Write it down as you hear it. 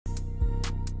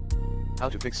How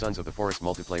to fix Sons of the Forest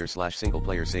multiplayer / single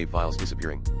player save files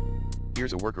disappearing.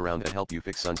 Here's a workaround that help you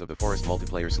fix Sons of the Forest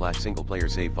multiplayer / single player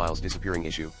save files disappearing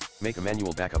issue. Make a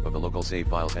manual backup of the local save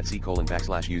files at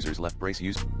c:\users left brace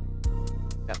use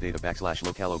data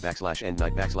 /localo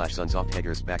 /endnight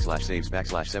 /sunsoft saves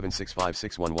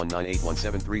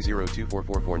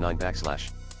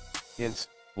 /76561198173024449 hints.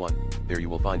 1. There you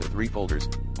will find the 3 folders: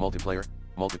 multiplayer,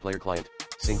 multiplayer client,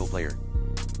 single player.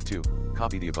 2.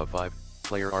 Copy the above 5: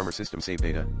 player armor system save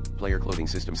data, player clothing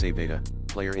system save data,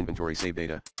 player inventory save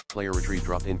data, player retrieve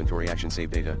dropped inventory action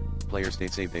save data, player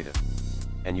state save data.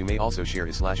 And you may also share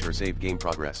his/her saved game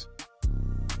progress.